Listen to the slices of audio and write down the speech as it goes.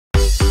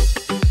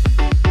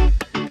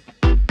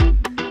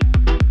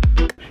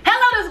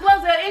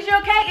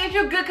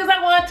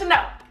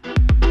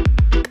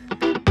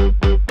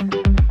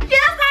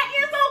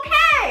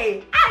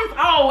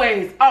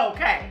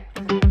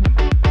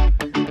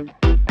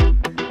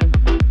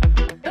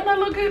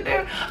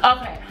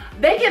Okay,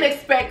 they can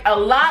expect a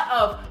lot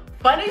of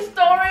funny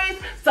stories,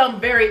 some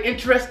very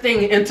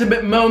interesting,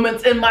 intimate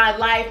moments in my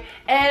life,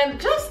 and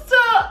just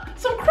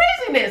some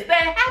craziness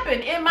that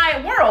happened in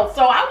my world.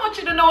 So I want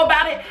you to know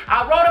about it.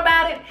 I wrote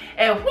about it,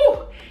 and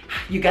whew,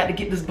 you got to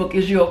get this book.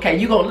 Is You Okay?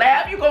 You gonna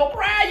laugh, you gonna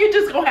cry, you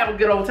just gonna have a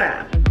good old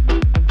time.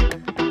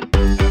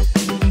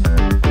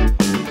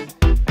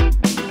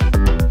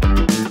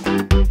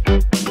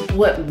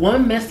 What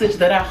one message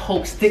that I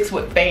hope sticks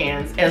with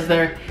fans as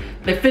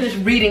they finish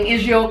reading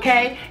Is You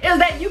Okay? Is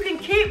that you can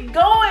keep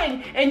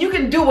going and you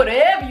can do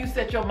whatever you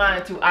set your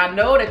mind to. I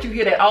know that you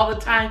hear that all the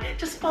time.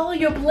 Just follow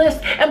your bliss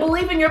and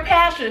believe in your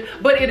passion.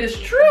 But it is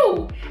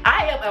true.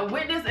 I am a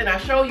witness and I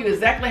show you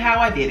exactly how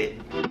I did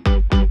it.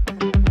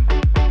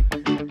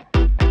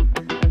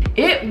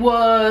 It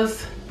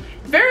was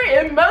very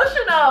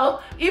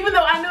emotional. Even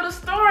though I knew the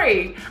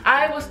story,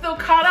 I was still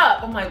caught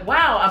up. I'm like,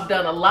 wow, I've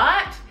done a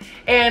lot.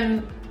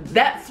 And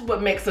that's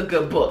what makes a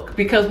good book,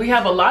 because we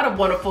have a lot of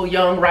wonderful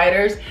young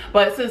writers,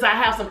 but since I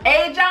have some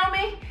age on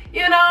me,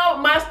 you know,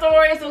 my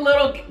story is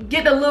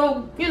getting a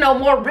little, you know,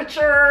 more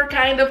richer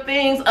kind of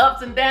things,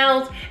 ups and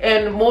downs,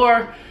 and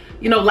more,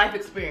 you know, life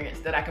experience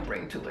that I can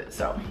bring to it.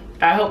 So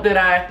I hope that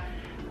I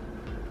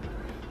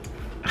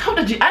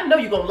know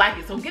you're gonna like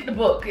it. So get the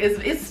book. It's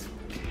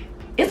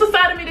a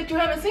side of me that you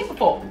haven't seen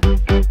before.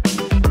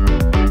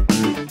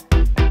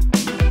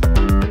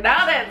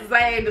 Now that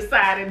Zane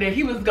decided that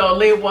he was gonna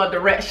live One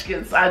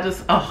Direction, so I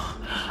just, oh.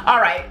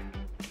 All right,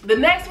 the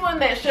next one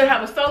that should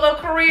have a solo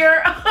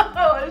career,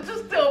 oh, it's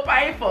just still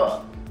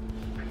painful.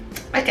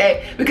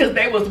 Okay, because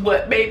they was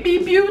what made me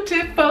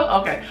beautiful.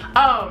 Okay,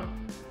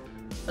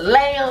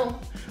 Lamb,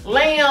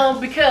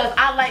 because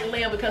I like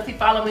Lamb because he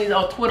followed me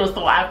on Twitter,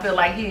 so I feel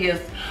like he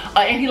is,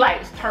 and he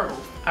likes turtles.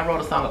 I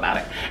wrote a song about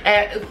it,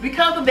 and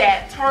because of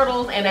that,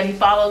 turtles, and that he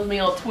follows me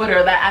on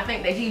Twitter, that I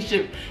think that he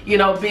should, you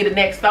know, be the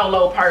next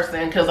solo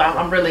person, because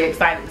I'm really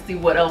excited to see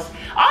what else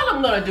all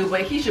I'm gonna do,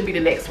 but he should be the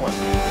next one.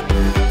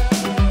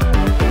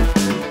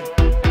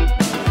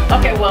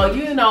 Okay, well,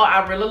 you know,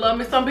 I really love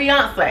me some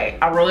Beyonce.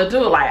 I really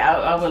do. Like,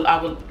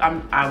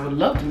 I would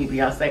love to meet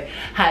Beyonce.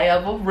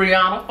 However,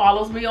 Rihanna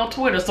follows me on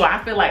Twitter, so I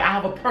feel like I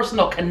have a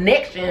personal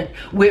connection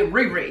with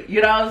Riri.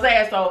 You know what I'm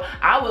saying? So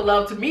I would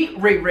love to meet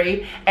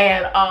Riri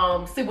and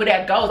see where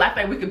that goes. I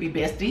think we could be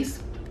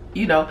besties.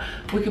 You know,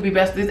 we could be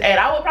besties, and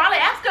I would probably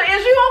ask her,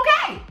 "Is you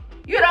okay?"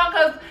 You know,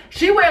 because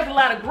she wears a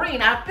lot of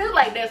green. I feel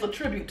like that's a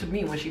tribute to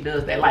me when she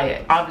does that.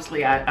 Like,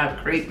 obviously, I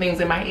create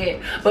things in my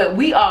head, but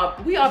we are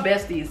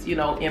besties, you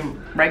know,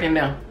 right in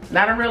there.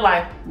 Not in real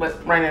life,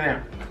 but right in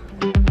there.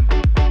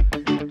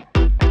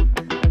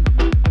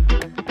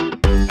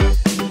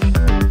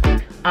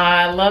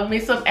 I love me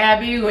some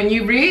Abby. When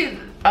you read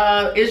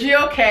Is You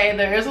Okay?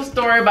 There is a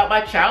story about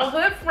my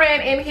childhood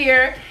friend in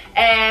here.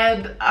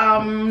 And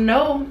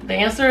no, the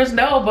answer is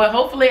no, but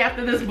hopefully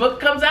after this book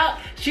comes out,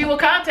 she will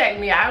contact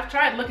me. I've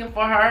tried looking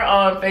for her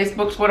on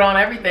Facebook, Twitter, on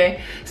everything.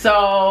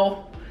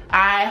 So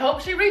I hope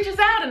she reaches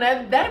out,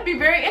 and that'd be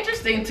very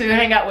interesting to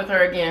hang out with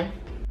her again.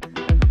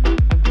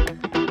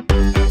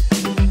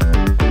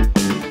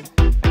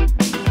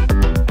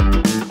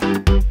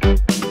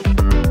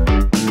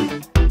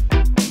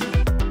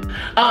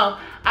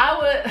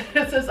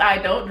 Since I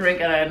don't drink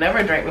and I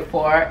never drank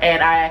before,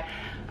 and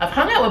I've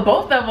hung out with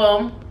both of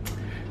them,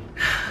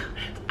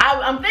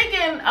 I'm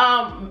thinking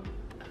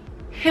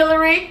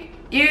Hillary,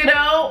 you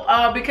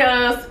know,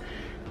 because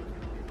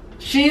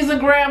she's a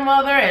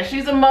grandmother and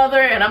she's a mother,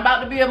 and I'm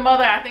about to be a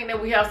mother. I think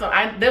that we have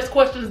there's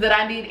questions that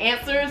I need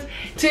answers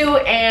to,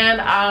 and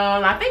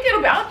I think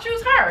I'll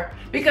choose her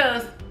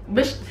because,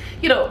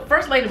 you know,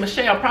 First Lady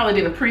Michelle probably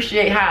didn't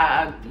appreciate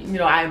how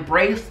I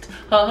embraced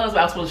her husband.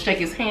 I was supposed to shake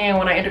his hand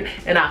when I entered,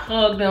 and I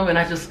hugged him, and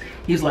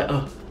he was like,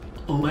 oh,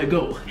 let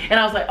go. And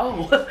I was like,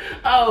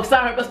 oh,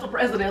 sorry, Mr.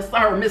 President,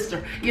 sorry,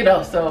 Mr. You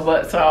know, so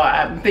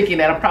I'm thinking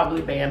that I'm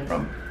probably banned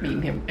from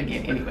meeting him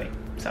again anyway.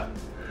 So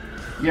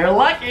you're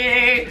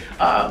lucky.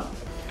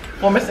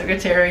 Former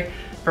Secretary,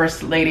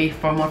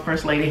 former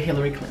First Lady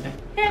Hillary Clinton.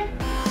 Yeah.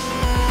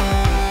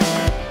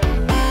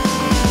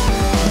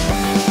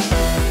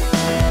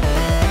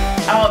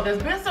 Oh,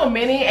 there's been so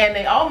many, and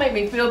they all make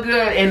me feel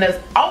good, and it's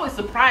always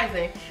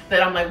surprising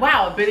that I'm like,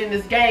 wow, I've been in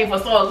this game for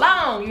so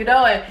long, you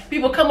know, and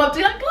people come up to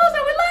you like,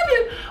 GloZell, we love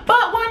you.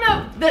 But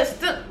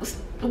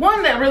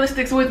one that really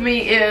sticks with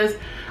me is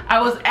I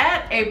was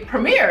at a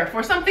premiere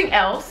for something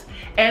else,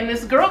 and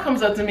this girl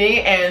comes up to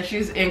me, and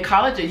she's in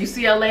college at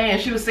UCLA, and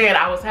she was saying,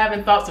 I was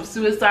having thoughts of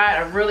suicide.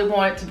 I really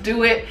wanted to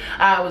do it.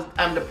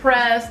 I'm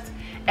depressed,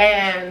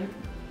 and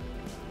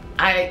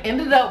I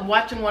ended up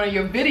watching one of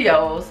your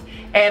videos,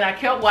 and I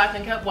kept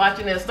watching,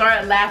 and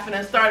started laughing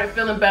and started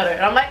feeling better.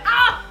 And I'm like,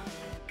 oh,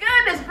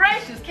 goodness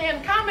gracious,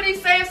 can comedy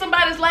save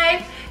somebody's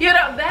life? You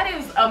know, that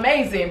is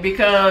amazing,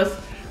 because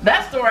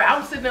that story,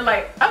 I'm sitting there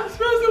like, I'm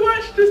supposed to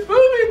watch this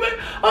movie,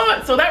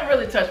 but so that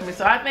really touched me.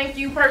 So I thank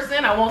you,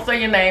 person. I won't say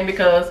your name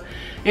because,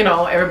 you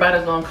know,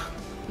 everybody's gonna,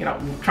 you know,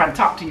 try to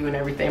talk to you and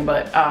everything,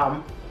 but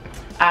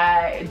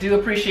I do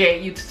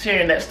appreciate you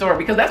sharing that story,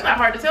 because that's not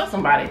hard to tell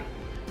somebody.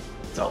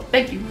 So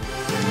thank you.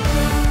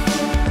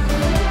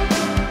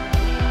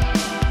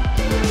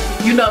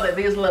 You know that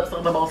these lips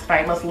are the most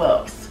famous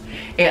lips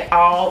in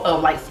all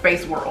of like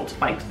space world,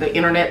 like the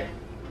internet.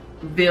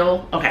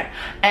 Okay,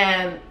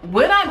 and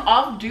when I'm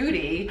off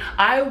duty,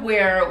 I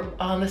wear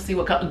let's see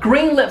what color,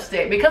 green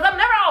lipstick, because I'm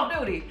never off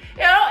duty.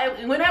 You know,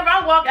 and whenever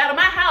I walk out of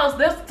my house,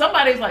 there's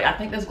somebody's like, I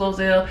think that's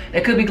GloZell.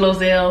 It could be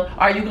GloZell.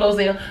 Are you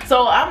GloZell?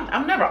 So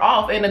I'm never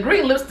off, and the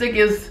green lipstick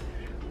is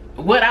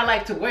what I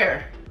like to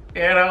wear.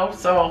 You know,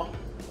 so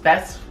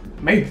that's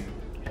me.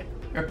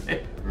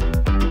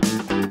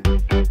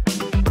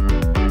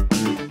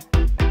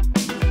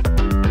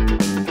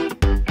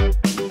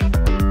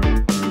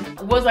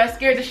 Was I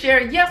scared to share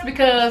it? Yes,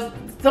 because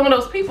some of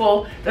those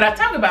people that I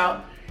talk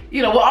about,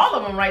 you know, well, all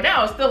of them right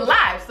now are still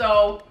alive.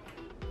 So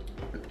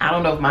I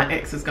don't know if my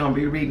ex is gonna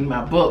be reading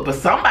my book, but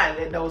somebody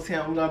that knows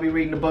him is gonna be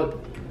reading the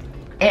book.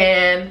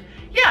 And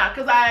yeah,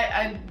 because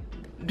I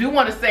do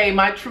want to say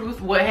my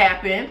truth, what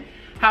happened.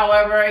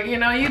 However, you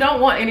know, you don't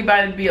want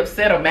anybody to be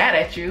upset or mad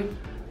at you,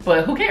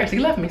 but who cares? He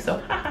left me,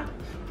 so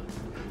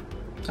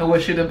I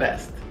wish you the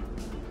best.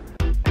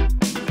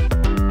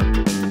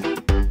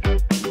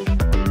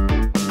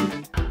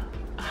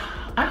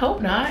 I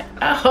hope not.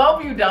 I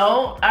hope you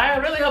don't. I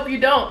really hope you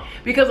don't,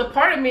 because a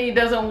part of me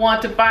doesn't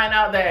want to find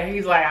out that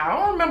he's like, I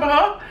don't remember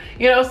her,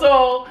 you know.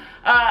 So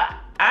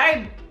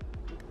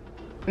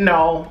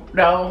no,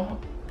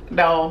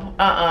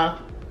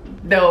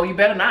 you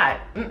better not.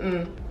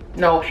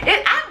 No,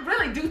 I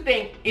really do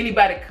think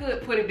anybody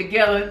could put it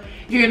together,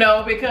 you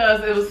know,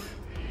 because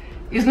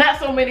it's not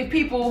so many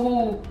people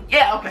who,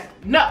 yeah, okay,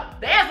 no,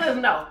 the answer is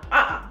no.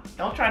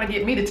 Don't try to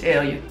get me to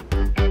tell you.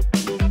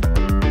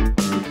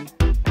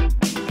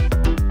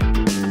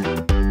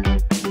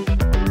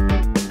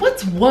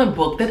 What's one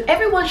book that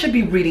everyone should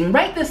be reading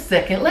right this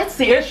second? Let's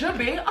see, it should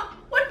be,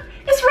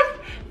 it's right.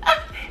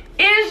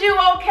 Is You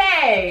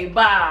Okay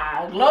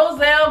by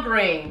GloZell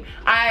Green.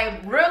 I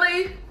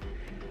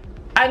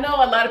know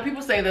a lot of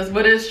people say this,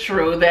 but it's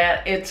true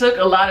that it took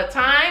a lot of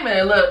time,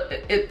 and look,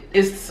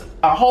 it's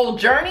a whole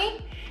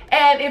journey.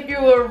 And if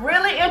you were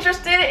really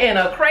interested in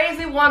a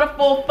crazy,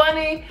 wonderful,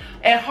 funny,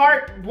 and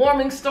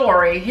heartwarming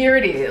story, here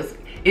it is.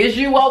 Is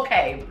You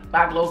Okay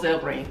by GloZell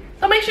Green.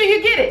 So make sure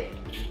you get it.